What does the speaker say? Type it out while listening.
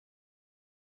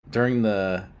during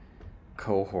the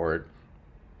cohort,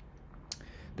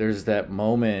 there's that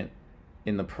moment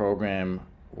in the program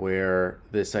where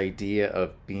this idea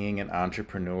of being an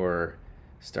entrepreneur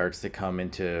starts to come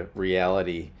into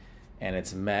reality, and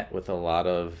it's met with a lot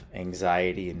of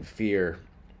anxiety and fear.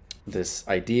 This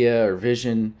idea or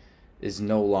vision is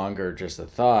no longer just a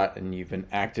thought, and you've been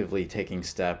actively taking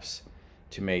steps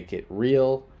to make it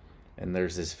real. And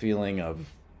there's this feeling of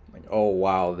like, oh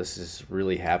wow, this is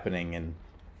really happening, and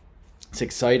it's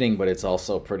exciting, but it's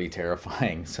also pretty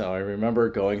terrifying. So I remember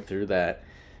going through that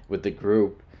with the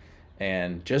group,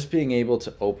 and just being able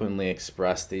to openly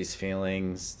express these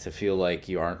feelings, to feel like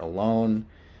you aren't alone,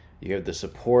 you have the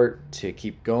support to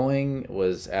keep going,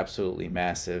 was absolutely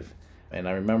massive. And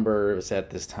I remember it was at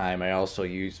this time I also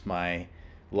used my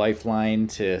lifeline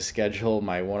to schedule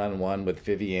my one-on-one with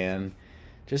Vivian,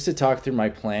 just to talk through my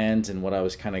plans and what I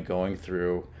was kind of going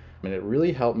through. And it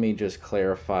really helped me just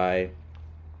clarify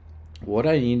what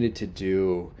I needed to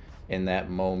do in that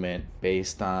moment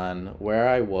based on where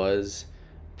I was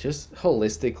just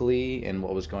holistically and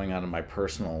what was going on in my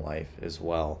personal life as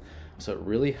well. So it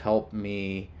really helped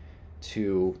me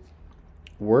to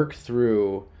work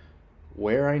through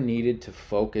where I needed to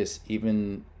focus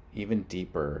even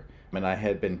deeper. And I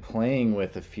had been playing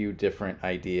with a few different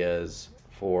ideas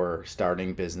for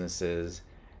starting businesses,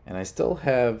 and I still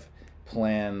have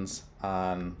plans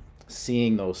on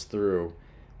seeing those through.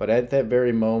 But at that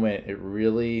very moment, it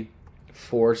really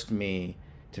forced me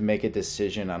to make a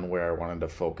decision on where I wanted to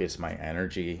focus my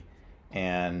energy.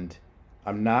 And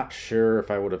I'm not sure if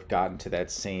I would have gotten to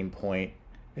that same point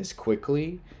as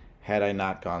quickly had I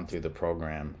not gone through the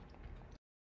program.